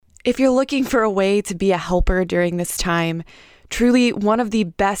If you're looking for a way to be a helper during this time, truly one of the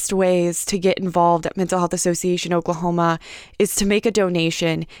best ways to get involved at Mental Health Association Oklahoma is to make a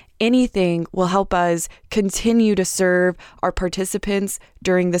donation. Anything will help us continue to serve our participants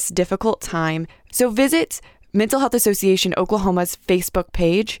during this difficult time. So visit Mental Health Association Oklahoma's Facebook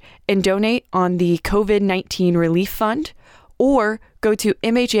page and donate on the COVID-19 Relief Fund, or go to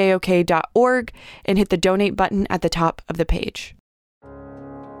mhaok.org and hit the donate button at the top of the page.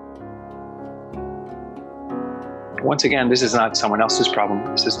 Once again, this is not someone else's problem.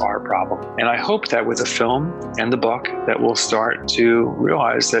 This is our problem. And I hope that with the film and the book that we'll start to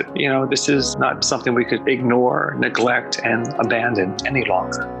realize that, this is not something we could ignore, neglect, and abandon any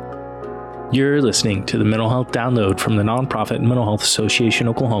longer. You're listening to the Mental Health Download from the nonprofit Mental Health Association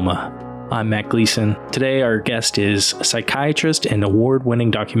Oklahoma. I'm Matt Gleason. Today, our guest is psychiatrist and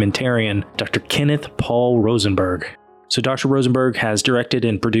award-winning documentarian, Dr. Kenneth Paul Rosenberg. So Dr. Rosenberg has directed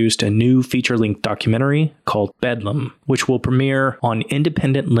and produced a new feature-length documentary called Bedlam, which will premiere on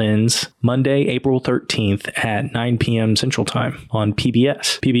Independent Lens Monday, April 13th at 9 p.m. Central Time on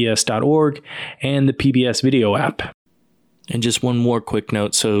PBS, pbs.org, and the PBS video app. And just one more quick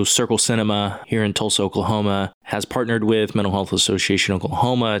note. So Circle Cinema here in Tulsa, Oklahoma has partnered with Mental Health Association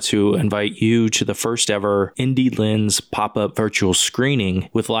Oklahoma to invite you to the first ever Indie Lens pop-up virtual screening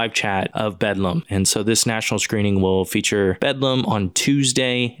with live chat of Bedlam. And so this national screening will feature Bedlam on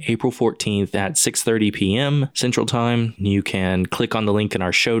Tuesday, April 14th at 6:30 p.m. Central Time. You can click on the link in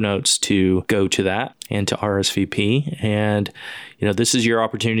our show notes to go to that and to RSVP. And this is your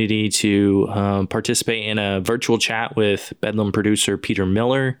opportunity to participate in a virtual chat with Bedlam producer Peter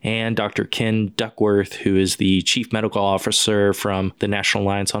Miller and Dr. Ken Duckworth, who is the Chief Medical Officer from the National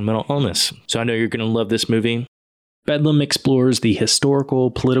Alliance on Mental Illness. So I know you're going to love this movie. Bedlam explores the historical,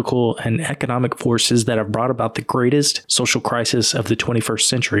 political, and economic forces that have brought about the greatest social crisis of the 21st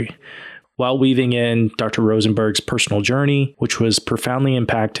century, while weaving in Dr. Rosenberg's personal journey, which was profoundly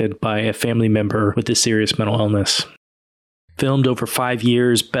impacted by a family member with a serious mental illness. Filmed over 5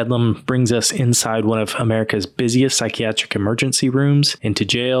 years, Bedlam brings us inside one of America's busiest psychiatric emergency rooms, into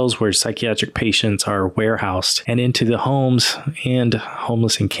jails where psychiatric patients are warehoused, and into the homes and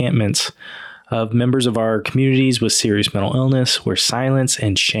homeless encampments of members of our communities with serious mental illness, where silence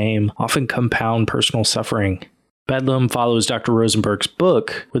and shame often compound personal suffering. Bedlam follows Dr. Rosenberg's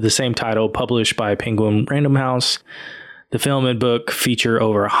book with the same title, published by Penguin Random House. The film and book feature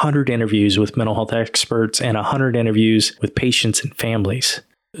over 100 interviews with mental health experts and 100 interviews with patients and families.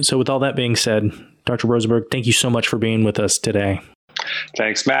 So with all that being said, Dr. Rosenberg, thank you so much for being with us today.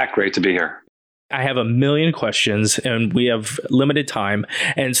 Thanks, Matt. Great to be here. I have a million questions and we have limited time.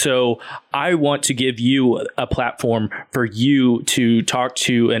 And so I want to give you a platform for you to talk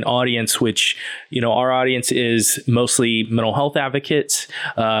to an audience, which, our audience is mostly mental health advocates.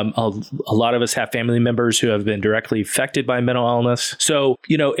 A lot of us have family members who have been directly affected by mental illness. So,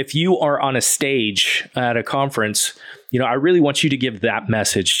 if you are on a stage at a conference, I really want you to give that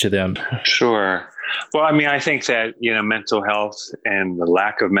message to them. Sure. Well, I think that, mental health and the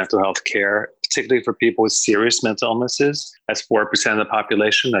lack of mental health care, particularly for people with serious mental illnesses, that's 4% of the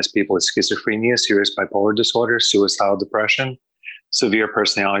population. That's people with schizophrenia, serious bipolar disorder, suicidal depression, severe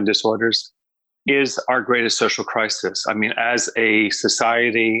personality disorders, is our greatest social crisis. As a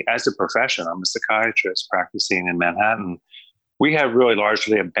society, as a profession, I'm a psychiatrist practicing in Manhattan. We have really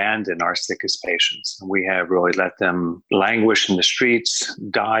largely abandoned our sickest patients. We have really let them languish in the streets,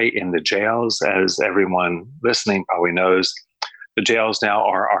 die in the jails. As everyone listening probably knows, the jails now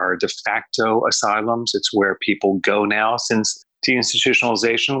are our de facto asylums. It's where people go now since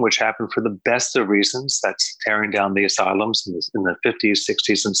deinstitutionalization, which happened for the best of reasons. That's tearing down the asylums in the 50s,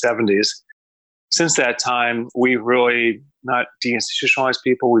 60s, and 70s. Since that time, we've really not deinstitutionalized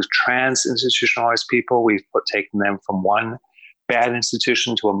people. We've trans-institutionalized people. We've taken them from one bad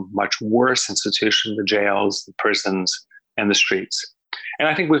institution to a much worse institution, the jails, the prisons, and the streets. And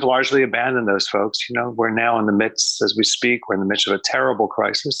I think we've largely abandoned those folks. We're now in the midst, as we speak, we're in the midst of a terrible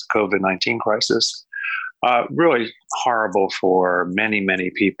crisis, the COVID-19 crisis. Really horrible for many,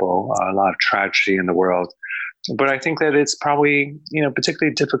 many people, a lot of tragedy in the world. But I think that it's probably,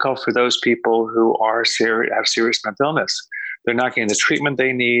 particularly difficult for those people who have serious mental illness. They're not getting the treatment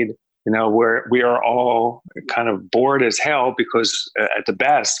they need. We are all kind of bored as hell because at the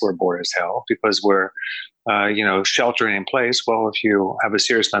best, we're bored as hell because we're, sheltering in place. Well, if you have a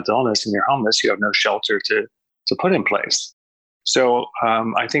serious mental illness and you're homeless, you have no shelter to put in place. So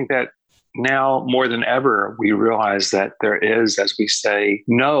I think that now more than ever, we realize that there is, as we say,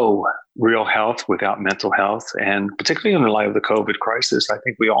 no real health without mental health. And particularly in the light of the COVID crisis, I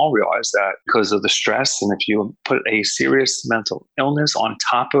think we all realize that because of the stress. And if you put a serious mental illness on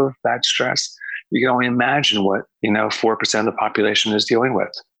top of that stress, you can only imagine what, 4% of the population is dealing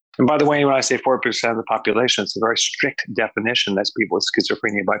with. And by the way, when I say 4% of the population, it's a very strict definition. That's people with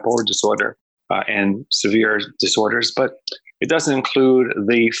schizophrenia, bipolar disorder, and severe disorders. But it doesn't include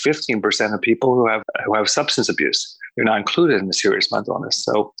the 15% of people who have substance abuse. They're not included in the serious mental illness.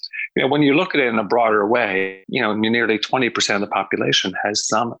 So, when you look at it in a broader way, nearly 20% of the population has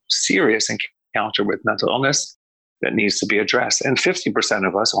some serious encounter with mental illness that needs to be addressed. And 50%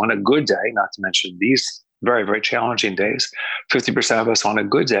 of us on a good day, not to mention these very, very challenging days, 50% of us on a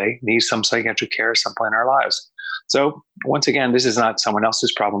good day need some psychiatric care at some point in our lives. So once again, this is not someone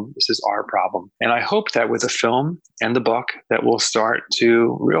else's problem. This is our problem. And I hope that with the film and the book that we'll start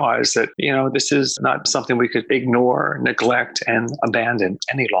to realize that, this is not something we could ignore, neglect, and abandon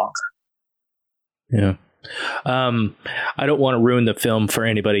any longer. Yeah. I don't want to ruin the film for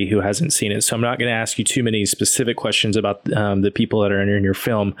anybody who hasn't seen it, so I'm not going to ask you too many specific questions about the people that are in your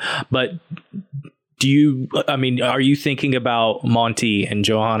film. But are you thinking about Monty and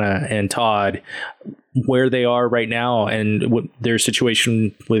Johanna and Todd, where they are right now and what their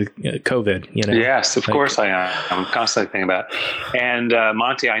situation with COVID? Yes, of course I am. I'm constantly thinking about it. And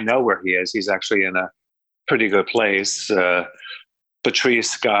Monty, I know where he is. He's actually in a pretty good place.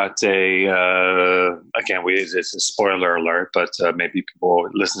 Patrice got it's a spoiler alert, but maybe people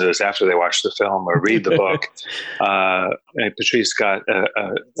listen to this after they watch the film or read the book. Patrice got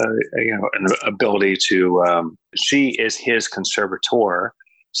an ability to, she is his conservator.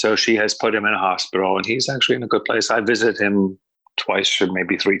 So she has put him in a hospital and he's actually in a good place. I visited him twice or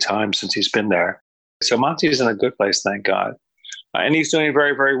maybe 3 times since he's been there. So Monty's in a good place, thank God. And he's doing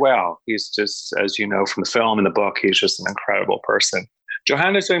very, very well. He's just, as you know from the film and the book, he's just an incredible person.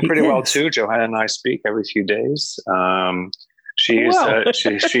 Johanna's doing pretty well too. Johanna and I speak every few days. She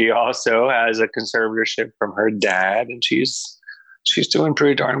also has a conservatorship from her dad, and she's doing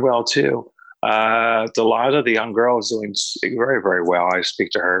pretty darn well too. Delilah, the young girl, is doing very, very well. I speak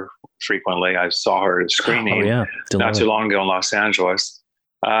to her frequently. I saw her at a screening not too long ago in Los Angeles.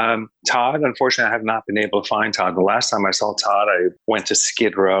 Todd, unfortunately, I have not been able to find Todd. The last time I saw Todd, I went to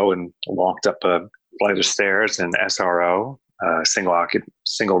Skid Row and walked up a flight of stairs in SRO,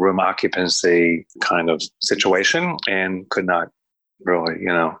 single room occupancy kind of situation, and could not really,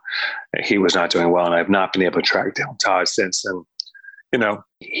 he was not doing well. And I've not been able to track down Todd since. And,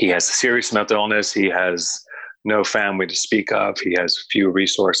 he has a serious mental illness. He has no family to speak of. He has few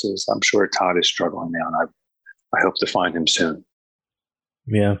resources. I'm sure Todd is struggling now, and I hope to find him soon.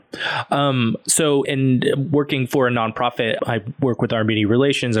 Yeah. So in working for a nonprofit, I work with our media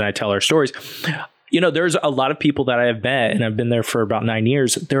relations and I tell our stories. There's a lot of people that I have met, and I've been there for about 9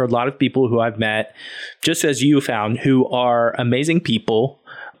 years. There are a lot of people who I've met, just as you found, who are amazing people.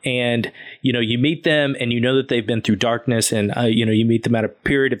 And, you meet them and that they've been through darkness, and, you meet them at a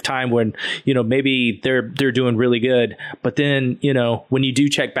period of time when, maybe they're doing really good. But then, when you do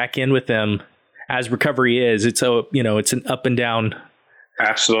check back in with them, as recovery is, it's an up and down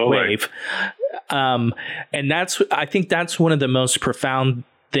absolutely wave. And I think that's one of the most profound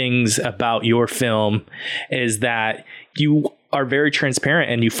things about your film, is that you are very transparent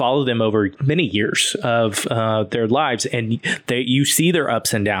and you follow them over many years of their lives, and you see their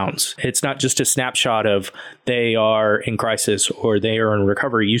ups and downs. It's not just a snapshot of they are in crisis or they are in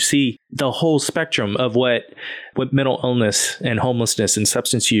recovery. You see the whole spectrum of what mental illness and homelessness and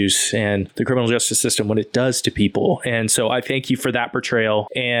substance use and the criminal justice system, what it does to people. And so I thank you for that portrayal.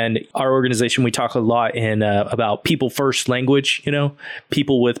 And our organization, we talk a lot about people first language,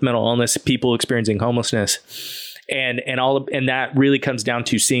 people with mental illness, people experiencing homelessness. And that really comes down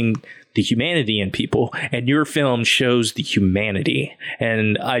to seeing the humanity in people, and your film shows the humanity.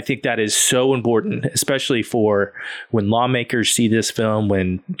 And I think that is so important, especially for when lawmakers see this film,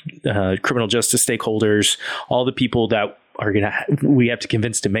 when criminal justice stakeholders, all the people that we have to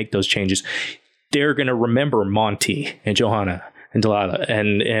convince to make those changes, they're going to remember Monty and Johanna and Delilah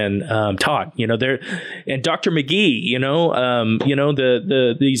and Todd, and Dr. McGee,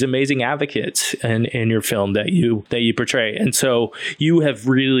 these amazing advocates in your film that you portray. And so you have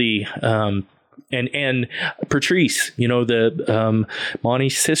really, and Patrice,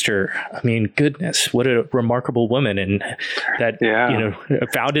 Monty's sister. I mean, goodness, what a remarkable woman, and that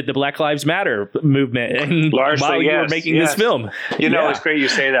founded the Black Lives Matter movement. And largely, while you were making this film, it's great you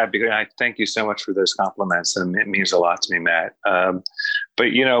say that, because I thank you so much for those compliments, and it means a lot to me, Matt. But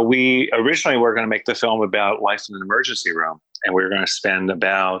we originally were going to make the film about life in an emergency room, and we were going to spend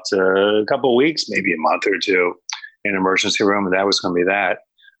about a couple of weeks, maybe a month or two in an emergency room, and that was going to be that.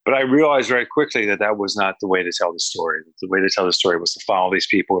 But I realized very quickly that that was not the way to tell the story. The way to tell the story was to follow these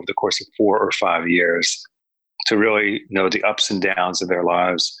people over the course of 4 or 5 years, to really know the ups and downs of their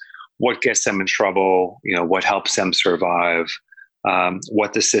lives, what gets them in trouble, what helps them survive,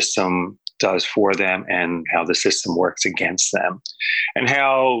 what the system does for them, and how the system works against them, and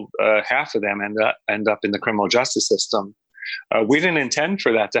how half of them end up in the criminal justice system. We didn't intend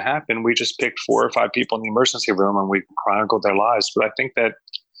for that to happen. We just picked 4 or 5 people in the emergency room and we chronicled their lives. But I think that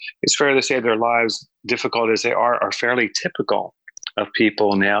it's fair to say their lives, difficult as they are fairly typical of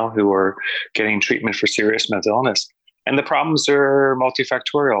people now who are getting treatment for serious mental illness. And the problems are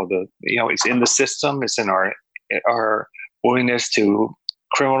multifactorial. It's in the system. It's in our willingness to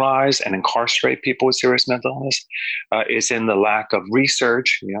criminalize and incarcerate people with serious mental illness. It's in the lack of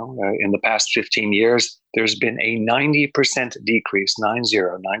research. In the past 15 years, there's been a 90% decrease,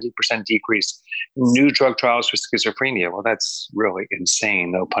 90% decrease in new drug trials for schizophrenia. Well, that's really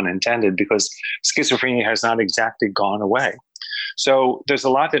insane, no pun intended, because schizophrenia has not exactly gone away. So there's a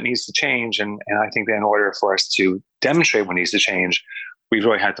lot that needs to change. And I think that in order for us to demonstrate what needs to change, we've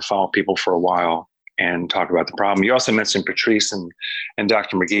really had to follow people for a while and talk about the problem. You also mentioned Patrice and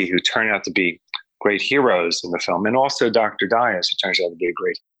Dr. McGee, who turned out to be great heroes in the film, and also Dr. Dias, who turns out to be a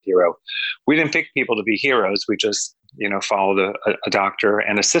great hero. We didn't pick people to be heroes. We just, followed a doctor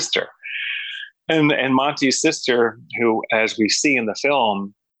and a sister. And Monty's sister, who, as we see in the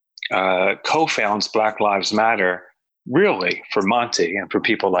film, co-founds Black Lives Matter, really, for Monty and for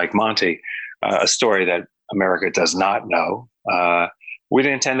people like Monty, a story that America does not know. We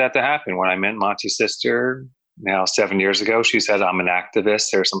didn't intend that to happen. When I met Monty's sister now 7 years ago, she said, I'm an activist.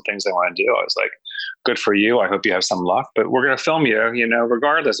 There are some things I want to do. I was like, good for you. I hope you have some luck, but we're going to film you,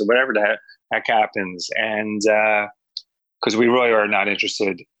 regardless of whatever the heck happens. And because we really are not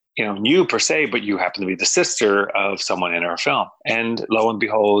interested, in you per se, but you happen to be the sister of someone in our film. And lo and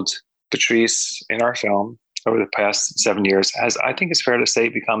behold, Patrice in our film over the past 7 years has, I think it's fair to say,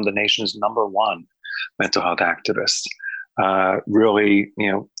 become the nation's #1 mental health activist. Really,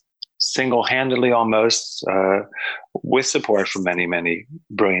 single-handedly almost, with support from many, many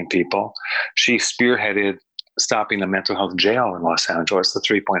brilliant people. She spearheaded stopping the mental health jail in Los Angeles, the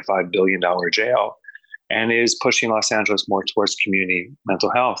 $3.5 billion jail, and is pushing Los Angeles more towards community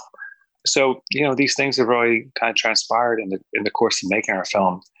mental health. So, these things have really kind of transpired in the course of making our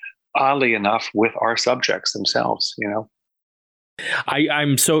film, oddly enough, with our subjects themselves,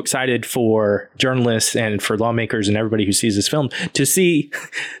 I'm so excited for journalists and for lawmakers and everybody who sees this film to see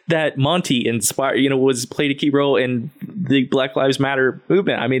that Monty played a key role in the Black Lives Matter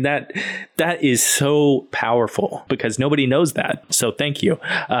movement. I mean, that is so powerful because nobody knows that. So thank you.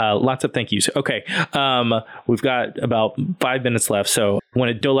 Lots of thank yous. Okay. We've got about 5 minutes left. So I want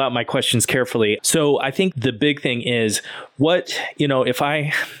to dole out my questions carefully. So I think the big thing is if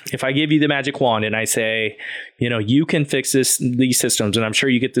I give you the magic wand and I say, you can fix these systems, and I'm sure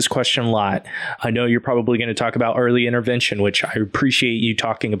you get this question a lot. I know you're probably going to talk about early intervention, which I appreciate you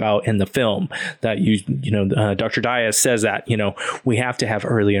talking about in the film. That Dr. Dias says that we have to have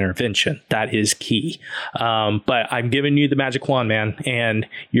early intervention. That is key. But I'm giving you the magic wand, man, and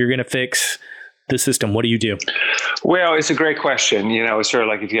you're going to fix the system. What do you do? Well, it's a great question. It's sort of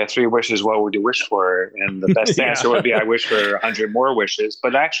like if you had 3 wishes, what would you wish for? And the best answer would be, I wish for 100 more wishes.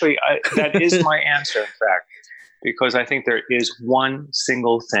 But actually, that is my answer, in fact, because I think there is one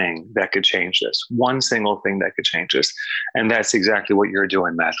single thing that could change this. One single thing that could change this. And that's exactly what you're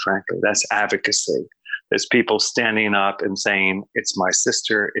doing, Matt, frankly. That's advocacy. There's people standing up and saying, it's my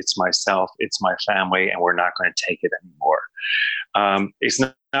sister, it's myself, it's my family, and we're not going to take it anymore. It's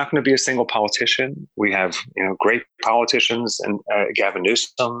not going to be a single politician. We have, great politicians, and Gavin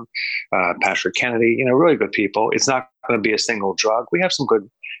Newsom, Patrick Kennedy, really good people. It's not going to be a single drug. We have some good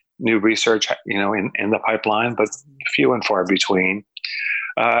new research, in the pipeline, but few and far between.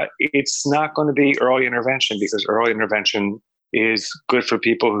 It's not going to be early intervention, because early intervention is good for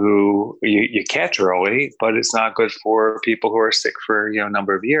people who you catch early, but it's not good for people who are sick for a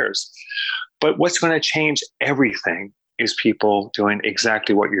number of years. But what's going to change everything is people doing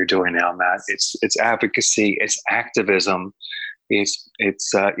exactly what you're doing now, Matt. It's advocacy, it's activism, it's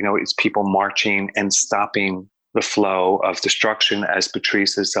people marching and stopping the flow of destruction, as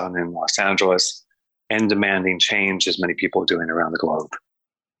Patrice has done in Los Angeles, and demanding change, as many people are doing around the globe.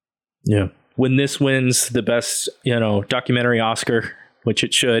 Yeah. When this wins the best, documentary Oscar, which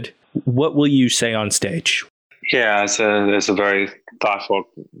it should, what will you say on stage? Yeah, it's a very thoughtful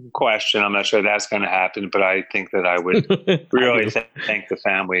question. I'm not sure that's going to happen, but I think that I would really thank the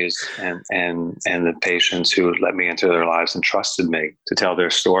families and the patients who let me into their lives and trusted me to tell their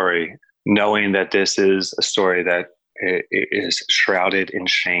story, knowing that this is a story that is shrouded in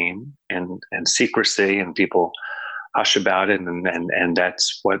shame and secrecy, and people hush about it, and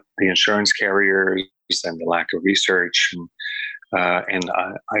that's what the insurance carriers and the lack of research and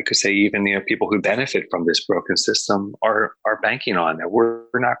I could say even people who benefit from this broken system are banking on it. We're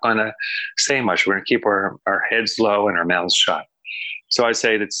not going to say much. We're going to keep our heads low and our mouths shut. So I'd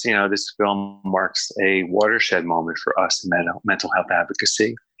say that this film marks a watershed moment for us in mental health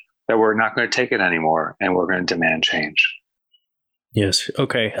advocacy, that we're not going to take it anymore, and we're going to demand change. Yes.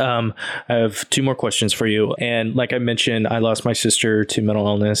 Okay. I have two more questions for you. And like I mentioned, I lost my sister to mental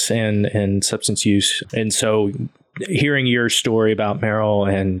illness and substance use. And so hearing your story about Meryl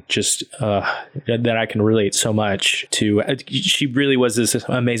and just that I can relate so much to, she really was this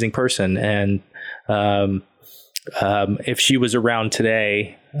amazing person. And if she was around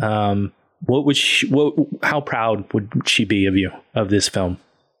today, how proud would she be of you, of this film?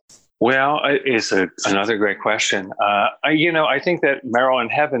 Well, it's another great question. I think that Meryl in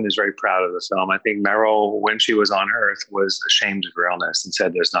heaven is very proud of the film. I think Meryl, when she was on Earth, was ashamed of her illness and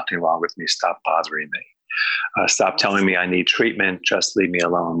said, "There's nothing wrong with me. Stop bothering me. Stop telling me I need treatment. Just leave me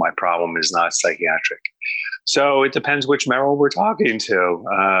alone. My problem is not psychiatric." So it depends which Meryl we're talking to.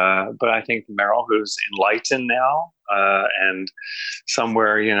 But I think Meryl, who's enlightened now, and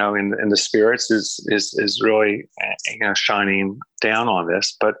somewhere, in the spirits is really, shining down on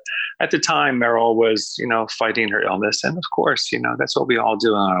this. But at the time, Meryl was, fighting her illness. And of course, that's what we all do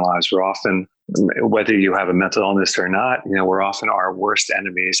in our lives. We're often, whether you have a mental illness or not, we're often our worst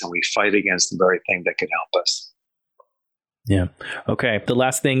enemies, and we fight against the very thing that can help us. Yeah. Okay. The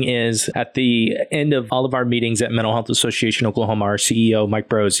last thing is, at the end of all of our meetings at Mental Health Association Oklahoma, our CEO, Mike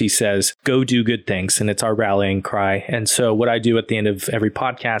Brose, he says, "Go do good things." And it's our rallying cry. And so what I do at the end of every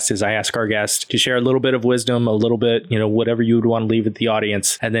podcast is I ask our guests to share a little bit of wisdom, a little bit, whatever you would want to leave with the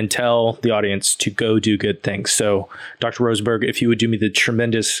audience, and then tell the audience to go do good things. So Dr. Rosenberg, if you would do me the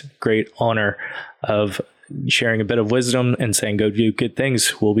tremendous, great honor of sharing a bit of wisdom and saying, go do good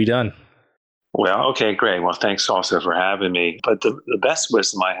things, we'll be done. Well, okay, great. Well, thanks also for having me. But the best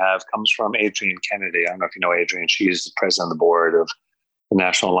wisdom I have comes from Adrienne Kennedy. I don't know if you know Adrienne. She's the president of the board of the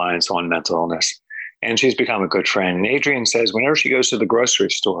National Alliance on Mental Illness. And she's become a good friend. And Adrienne says whenever she goes to the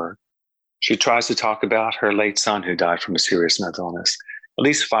grocery store, she tries to talk about her late son who died from a serious mental illness at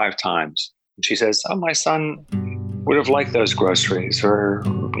least 5 times. And she says, "Oh, my son would have liked those groceries," or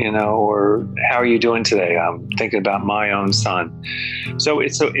 "How are you doing today? I'm thinking about my own son." So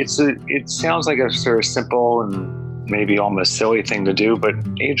it sounds like a sort of simple and maybe almost silly thing to do, but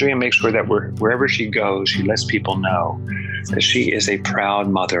Adrienne makes sure that wherever she goes, she lets people know that she is a proud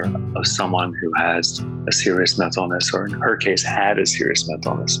mother of someone who has a serious mental illness, or in her case, had a serious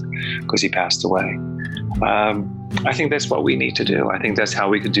mental illness because he passed away. I think that's what we need to do. I think that's how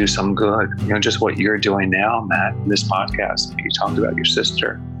we could do some good. Just what you're doing now, Matt, in this podcast. You talked about your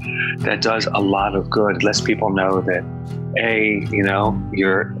sister. That does a lot of good. It lets people know that,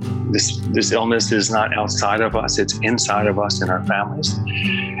 this illness is not outside of us; it's inside of us and our families.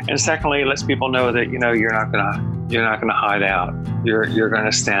 And secondly, it lets people know that you're not gonna hide out. You're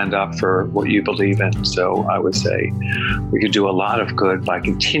gonna stand up for what you believe in. So I would say we could do a lot of good by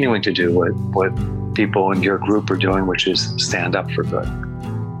continuing to do what people in your group are doing, which is stand up for good.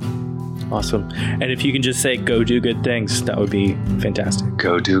 Awesome. And if you can just say, go do good things, that would be fantastic.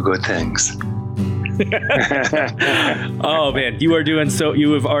 Go do good things. Oh man, you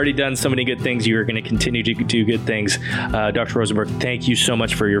have already done so many good things. You are going to continue to do good things. Dr. Rosenberg, thank you so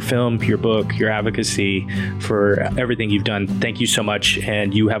much for your film, your book, your advocacy, for everything you've done. Thank you so much.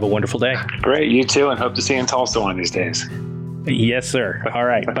 And you have a wonderful day. Great. You too. And hope to see you in Tulsa one of these days. Yes, sir. All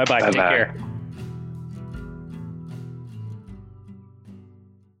right. Bye-bye. Take care.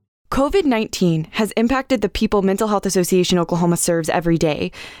 COVID-19 has impacted the people Mental Health Association Oklahoma serves every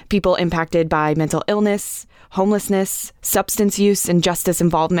day. People impacted by mental illness, homelessness, substance use, and justice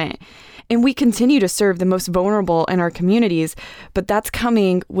involvement. And we continue to serve the most vulnerable in our communities, but that's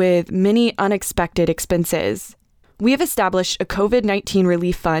coming with many unexpected expenses. We have established a COVID-19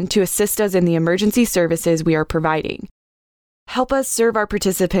 relief fund to assist us in the emergency services we are providing. Help us serve our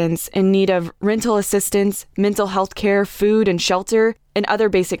participants in need of rental assistance, mental health care, food and shelter, and other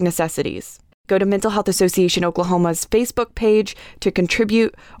basic necessities. Go to Mental Health Association Oklahoma's Facebook page to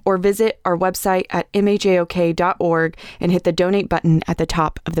contribute, or visit our website at mhaok.org and hit the donate button at the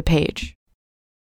top of the page.